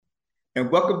And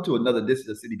welcome to another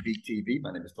edition of City Beat TV.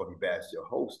 My name is Tony Bass, your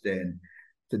host. And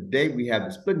today we have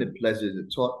the splendid pleasure to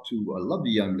talk to a lovely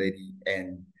young lady,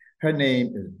 and her name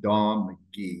is Dawn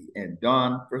McGhee. And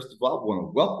Dawn, first of all, I want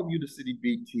to welcome you to City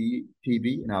Beat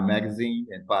TV and our magazine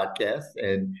and podcast.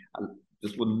 And I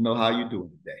just want to know how you're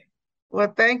doing today.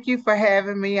 Well, thank you for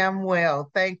having me. I'm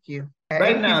well. Thank you.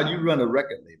 Right now, you run a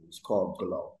record label. It's called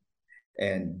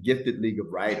G.L.O.W. and Gifted League of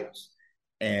Writers.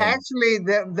 And Actually,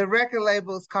 the record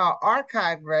label is called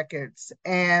Archive Records,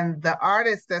 and the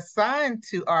artist that's signed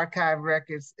to Archive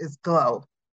Records is G.L.O.W,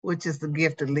 which is the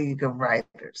Gifted League of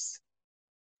Writers.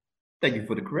 thank you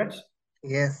for the correction.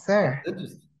 Yes, sir. That's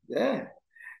interesting. Yeah.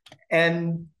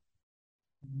 And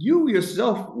you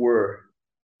yourself were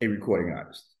a recording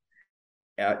artist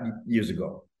years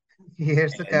ago.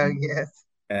 Years ago, And yes.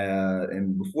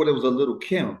 and before there was a little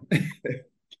Kim,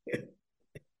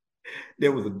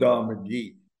 there was a Don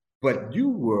McGhee. But you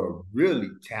were really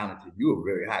talented. You were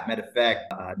very hot. Matter of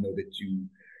fact, I know that you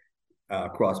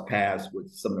crossed paths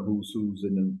with some of the who's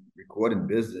in the recording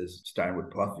business, starting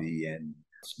with Puffy and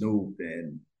Snoop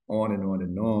and on and on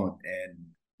and on, and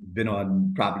been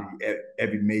on probably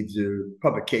every major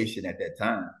publication at that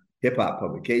time, hip hop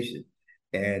publication.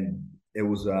 And it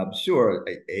was, I'm sure,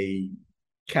 a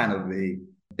kind of a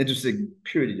interesting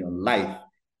period in your life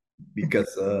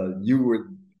because you were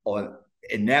on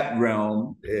in that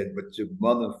realm, but your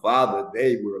mother and father,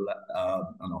 they were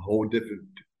on a whole different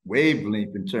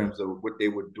wavelength in terms of what they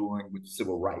were doing with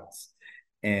civil rights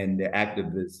and their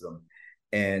activism.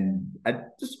 And I'm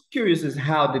just curious as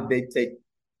how did they take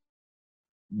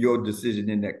your decision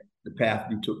in the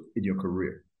path you took in your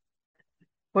career?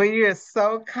 Well, you're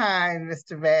so kind,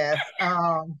 Mr. Bass.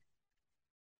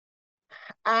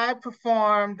 I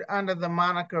performed under the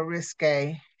moniker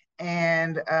Risque,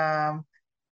 and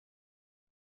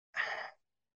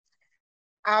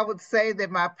I would say that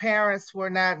my parents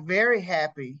were not very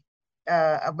happy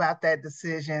about that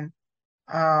decision.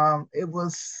 It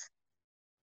was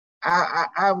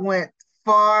I went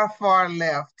far, far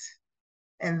left,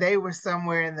 and they were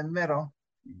somewhere in the middle.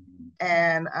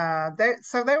 And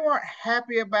they weren't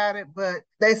happy about it, but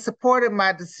they supported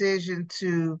my decision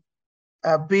to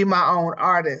be my own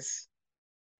artist.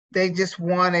 They just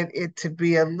wanted it to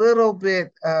be a little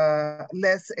bit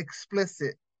less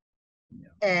explicit.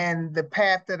 And the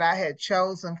path that I had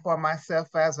chosen for myself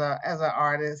as an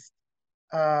artist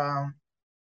um,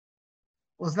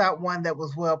 was not one that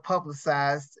was well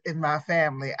publicized in my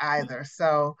family either.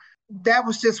 So that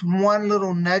was just one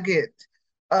little nugget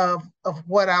of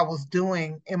what I was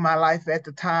doing in my life at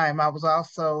the time. I was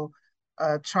also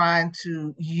trying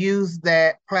to use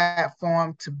that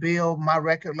platform to build my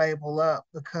record label up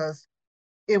because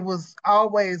it was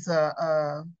always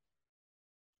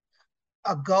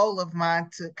a goal of mine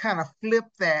to kind of flip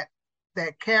that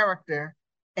character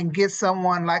and get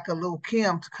someone like a Lil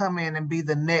Kim to come in and be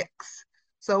the next.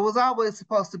 So it was always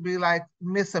supposed to be like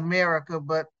Miss America,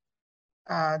 but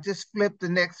just flip the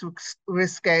next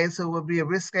risque. So it would be a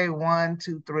risque 1,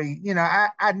 2, 3.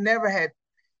 I never had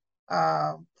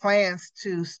plans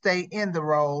to stay in the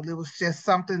role. It was just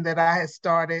something that I had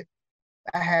started.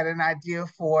 I had an idea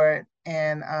for it,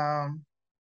 and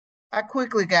I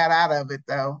quickly got out of it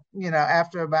though.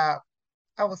 After about,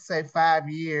 I would say 5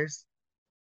 years,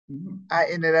 I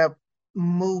ended up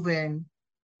moving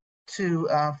to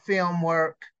film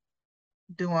work,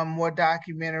 doing more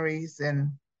documentaries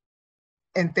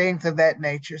and things of that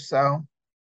nature. So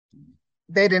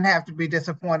they didn't have to be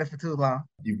disappointed for too long.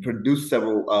 You produced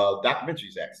several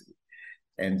documentaries, actually.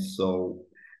 And so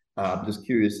I'm just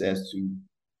curious as to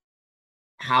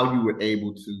how you were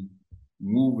able to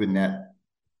move in that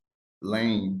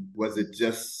lane. Was it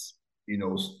just,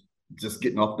 just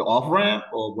getting off the off ramp,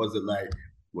 or was it like,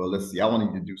 well, let's see, I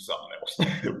wanted to do something else?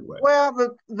 Well,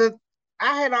 the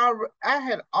I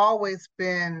had always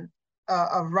been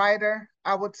a writer.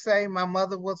 I would say my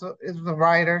mother is a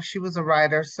writer. She was a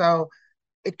writer, so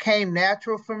it came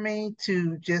natural for me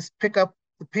to just pick up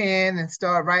the pen and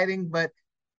start writing. But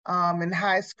in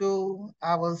high school,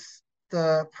 I was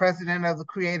the president of the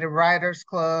Creative Writers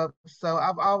Club, so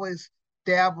I've always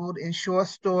dabbled in short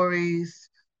stories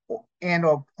and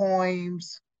or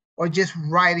poems or just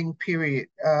writing, period.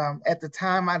 At the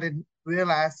time, I didn't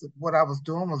realize that what I was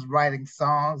doing was writing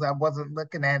songs. I wasn't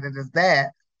looking at it as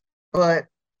that, but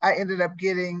I ended up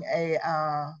getting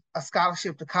a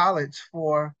scholarship to college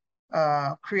for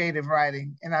creative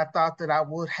writing, and I thought that I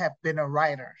would have been a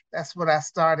writer. That's what I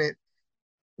started,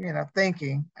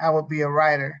 thinking I would be a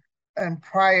writer. And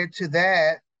prior to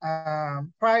that,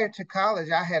 prior to college,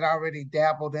 I had already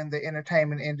dabbled in the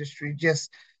entertainment industry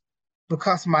just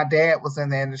because my dad was in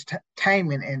the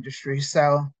entertainment industry.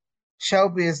 So show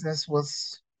business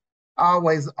was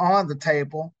always on the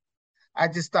table. I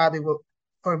just thought it would,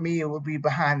 for me, it would be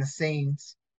behind the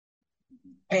scenes.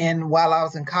 And while I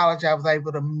was in college, I was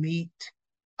able to meet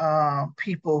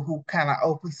people who kind of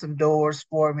opened some doors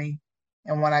for me.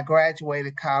 And when I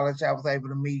graduated college, I was able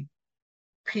to meet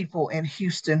people in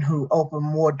Houston who opened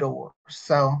more doors.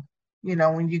 So,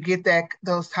 when you get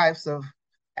those types of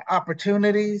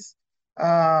opportunities,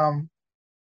 um,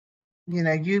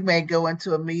 you may go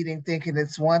into a meeting thinking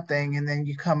it's one thing, and then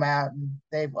you come out and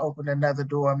they've opened another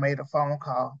door and made a phone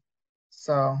call.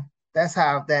 So that's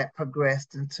how that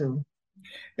progressed into.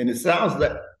 And it sounds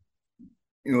like,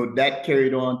 that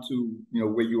carried on to,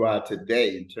 where you are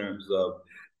today in terms of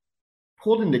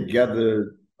pulling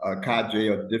together a cadre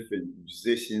of different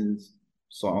musicians,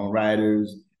 songwriters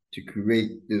to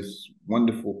create this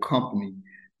wonderful company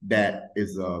that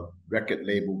is a record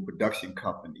label production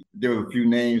company. There were a few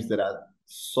names that I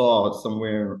saw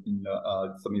somewhere in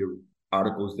some of your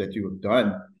articles that you have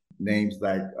done. Names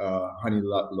like Honey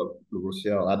La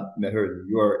Rochelle. I met her in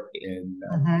New York, and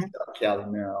Cali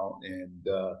now, and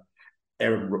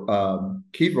Eric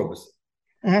Keith Roberson,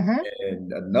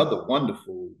 and another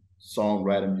wonderful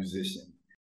songwriter musician.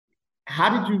 How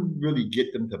did you really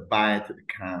get them to buy into the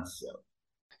concept?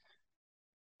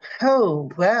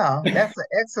 Oh, well, that's an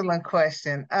excellent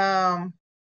question. I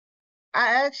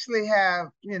actually have,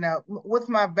 with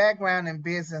my background in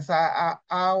business, I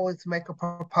always make a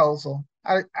proposal.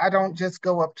 I don't just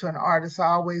go up to an artist. I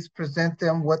always present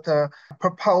them with a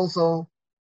proposal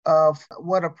of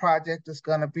what a project is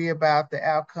going to be about, the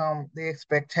outcome, the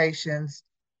expectations.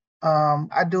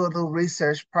 I do a little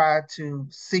research prior to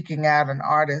seeking out an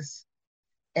artist,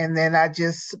 and then I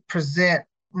just present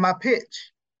my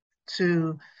pitch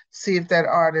to see if that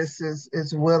artist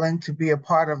is willing to be a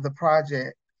part of the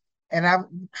project.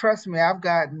 And trust me, I've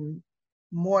gotten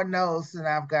more no's than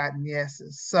I've gotten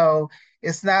yeses. So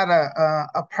it's not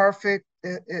a perfect.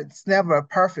 It's never a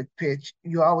perfect pitch.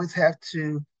 You always have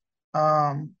to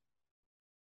um,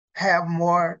 have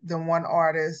more than one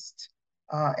artist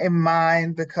in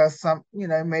mind, because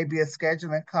it may be a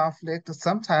scheduling conflict, or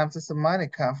sometimes it's a money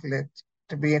conflict,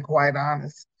 to be quite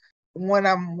honest. When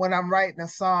I'm writing a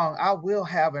song, I will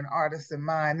have an artist in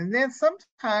mind. And then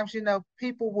sometimes,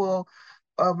 people will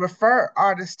refer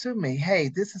artists to me. Hey,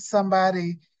 this is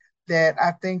somebody that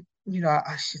I think,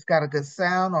 she's got a good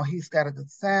sound, or he's got a good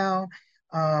sound.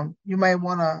 I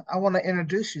want to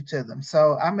introduce you to them.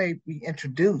 So I may be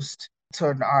introduced to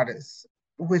an artist.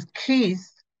 With Keith,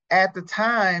 at the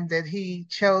time that he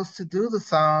chose to do the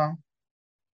song,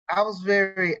 I was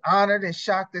very honored and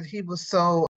shocked that he was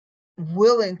so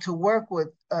willing to work with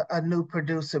a new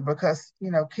producer, because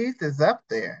Keith is up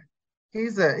there.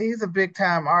 He's a big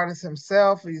time artist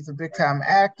himself. He's a big time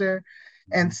actor,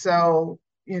 and so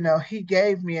he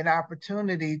gave me an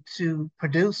opportunity to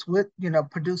produce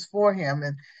for him,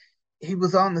 and he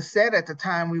was on the set at the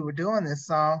time we were doing this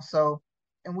song. So,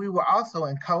 and we were also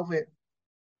in COVID,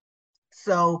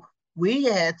 so we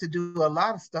had to do a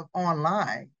lot of stuff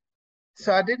online.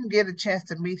 So I didn't get a chance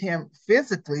to meet him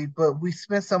physically, but we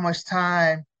spent so much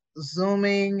time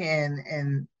Zooming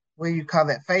and what do you call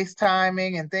that,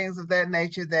 FaceTiming and things of that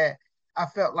nature, that I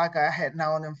felt like I had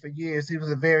known him for years. He was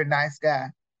a very nice guy.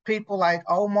 People like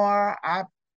Omar,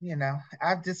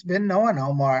 I've just been knowing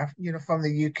Omar, from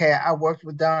the UK. I worked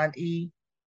with Don E.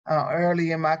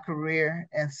 Early in my career.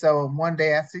 And so one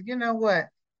day I said, you know what,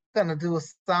 I'm going to do a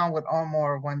song with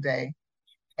Omar one day.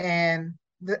 And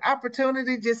the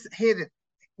opportunity just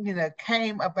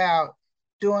came about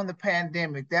during the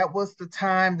pandemic. That was the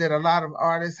time that a lot of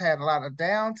artists had a lot of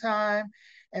downtime,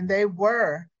 and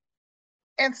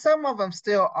and some of them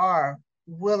still are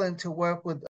willing to work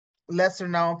with lesser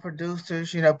known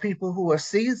producers, people who are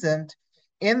seasoned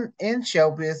in show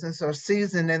business or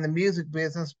seasoned in the music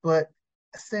business, but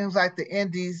it seems like the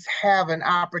indies have an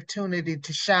opportunity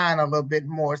to shine a little bit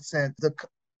more since the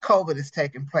COVID is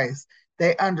taking place.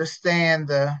 They understand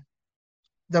the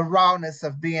rawness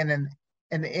of being an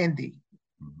indie.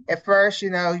 At first,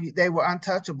 they were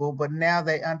untouchable, but now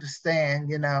they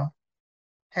understand,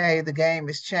 hey, the game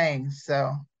has changed.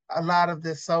 So a lot of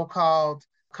the so-called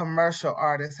commercial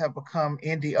artists have become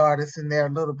indie artists, and they're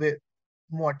a little bit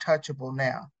more touchable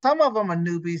now. Some of them are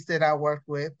newbies that I work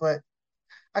with, but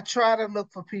I try to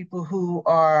look for people who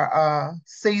are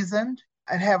seasoned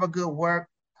and have a good work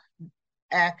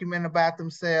acumen about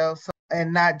themselves,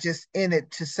 and not just in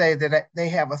it to say that they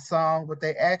have a song, but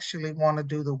they actually want to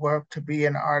do the work to be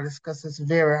an artist, because it's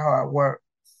very hard work.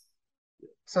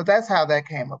 So that's how that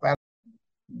came about.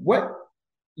 What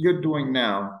you're doing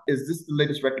now, is this the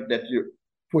latest record that you're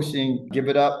pushing, Give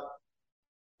It Up,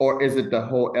 or is it the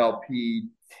whole LP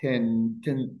 10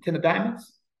 of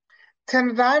Diamonds? Ten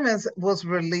of Diamonds was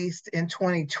released in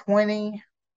 2020.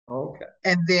 Okay.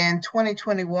 And then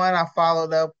 2021, I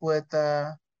followed up with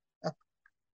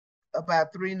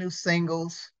about three new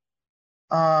singles.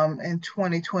 In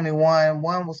 2021,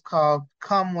 one was called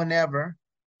Come Whenever,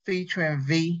 featuring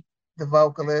V, the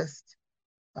vocalist.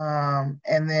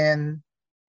 And then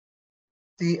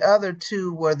the other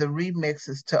two were the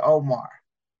remixes to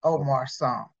Omar's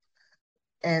song.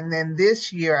 And then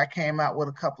this year I came out with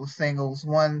a couple of singles,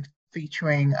 one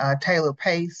featuring Taylor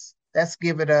Pace, that's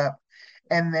Give It Up.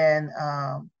 And then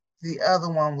the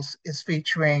other one is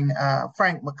featuring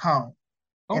Frank McComb,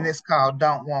 and Oh, it's called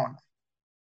Don't Wanna.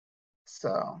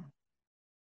 So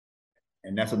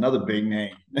and that's another big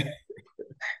name.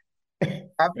 I've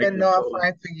Frank been knowing McCoy.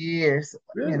 Frank for years,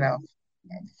 Really?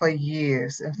 for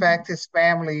years. In fact, his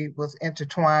family was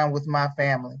intertwined with my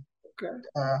family. Okay.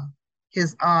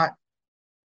 His aunt,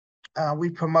 we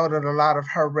promoted a lot of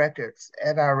her records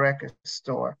at our record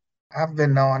store. I've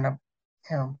been knowing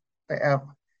him forever.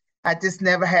 I just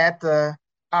never had the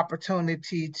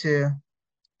opportunity to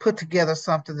put together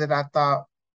something that I thought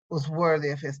was worthy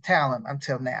of his talent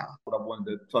until now. What I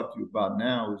wanted to talk to you about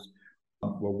now is,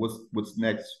 well, what's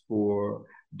next for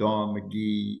Dawn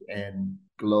McGhee and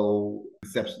G.L.O.W.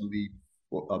 exceptionally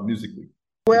musically?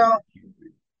 Well,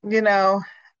 you know,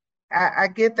 I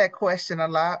get that question a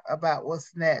lot about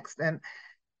what's next. And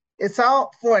it's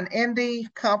all for an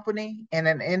indie company and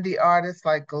an indie artist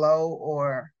like G.L.O.W.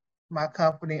 or my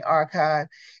company Archive.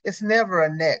 It's never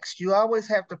a next. You always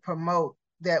have to promote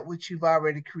that which you've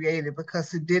already created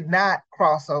because it did not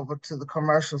cross over to the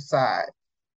commercial side.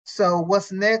 So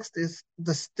what's next is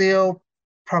the still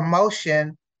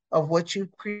promotion of what you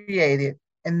created,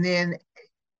 and then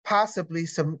possibly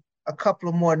a couple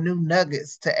of more new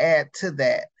nuggets to add to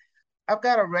that. I've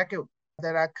got a record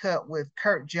that I cut with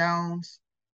Kurt Jones.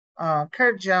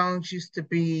 Kurt Jones used to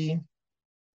be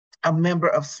a member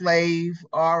of Slave,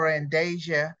 Aura, and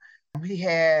Deja. He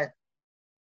had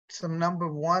some number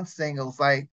 1 singles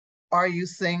like Are You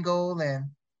Single and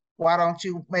Why Don't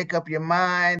You Make Up Your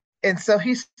Mind? And so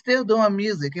he's still doing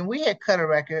music. And we had cut a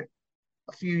record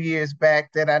a few years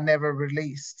back that I never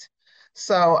released.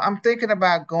 So I'm thinking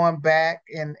about going back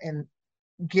and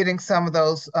getting some of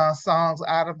those songs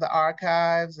out of the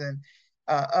archives and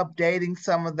updating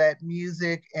some of that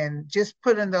music and just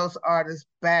putting those artists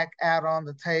back out on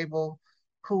the table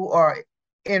who are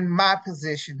in my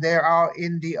position. They're all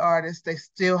indie artists. They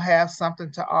still have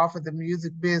something to offer the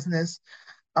music business.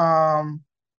 Um,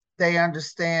 they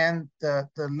understand the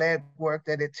legwork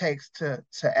that it takes to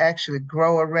actually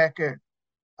grow a record.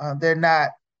 They're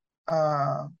not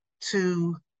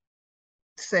too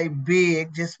say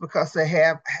big just because they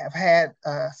have had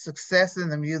success in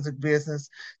the music business.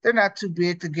 They're not too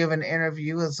big to give an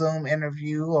interview, a Zoom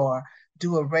interview, or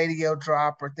do a radio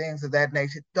drop or things of that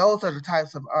nature. Those are the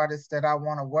types of artists that I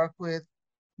want to work with,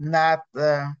 not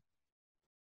the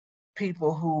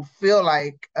people who feel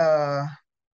like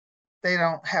they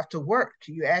don't have to work.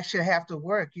 You actually have to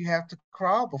work. You have to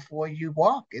crawl before you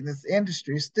walk in this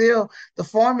industry. Still, the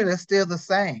formula is still the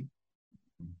same.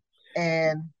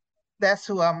 And that's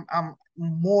who I'm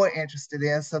more interested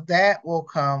in. So that will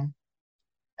come.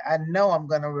 I know I'm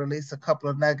going to release a couple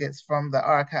of nuggets from the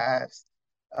archives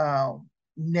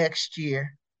next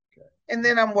year. Okay. And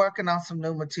then I'm working on some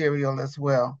new material as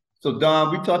well. So,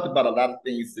 Don, we talked about a lot of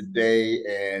things today,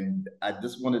 and I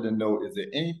just wanted to know, is there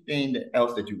anything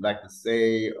else that you'd like to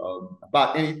say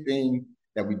about anything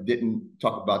that we didn't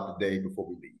talk about today before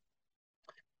we leave?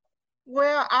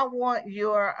 Well, I want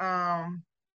your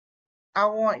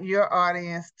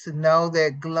audience to know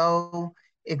that G.L.O.W.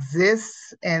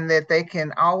 exists and that they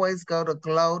can always go to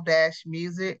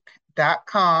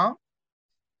glow-music.com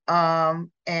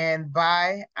and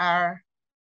buy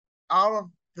all of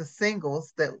the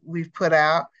singles that we've put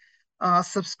out.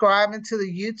 Subscribing to the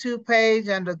YouTube page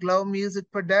under G.L.O.W. Music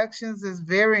Productions is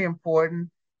very important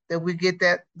that we get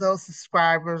those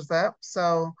subscribers up.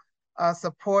 So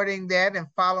supporting that and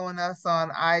following us on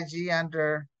IG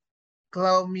under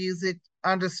G.L.O.W. Music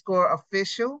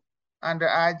 _official under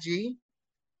IG,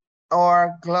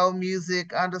 or G.L.O.W. Music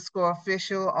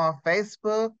 _official on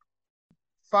Facebook.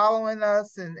 Following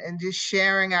us and just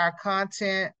sharing our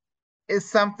content is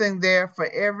something there for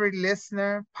every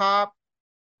listener. Pop,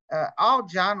 all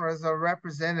genres are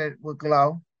represented with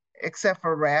G.L.O.W. except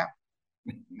for rap.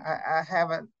 I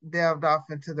haven't delved off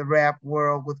into the rap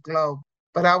world with G.L.O.W.,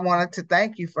 but I wanted to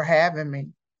thank you for having me.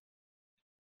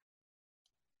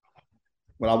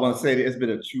 Well, I want to say that it's been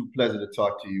a true pleasure to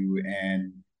talk to you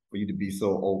and for you to be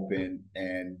so open.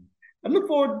 And I look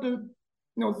forward to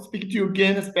speaking to you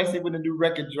again, especially when the new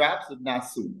record drops, if not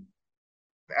soon.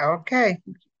 Okay,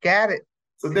 got it.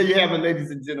 So there you have it,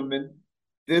 ladies and gentlemen.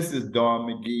 This is Don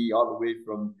McGhee, all the way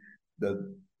from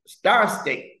the Star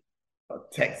State of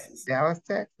Texas. Dallas,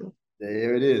 Texas.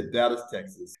 There it is, Dallas,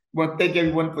 Texas. I want to thank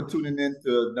everyone for tuning in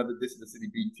to another edition of City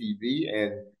Beat TV,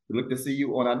 and we look to see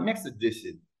you on our next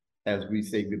edition as we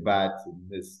say goodbye to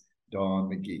Miss Dawn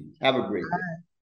McGhee. Have a great day.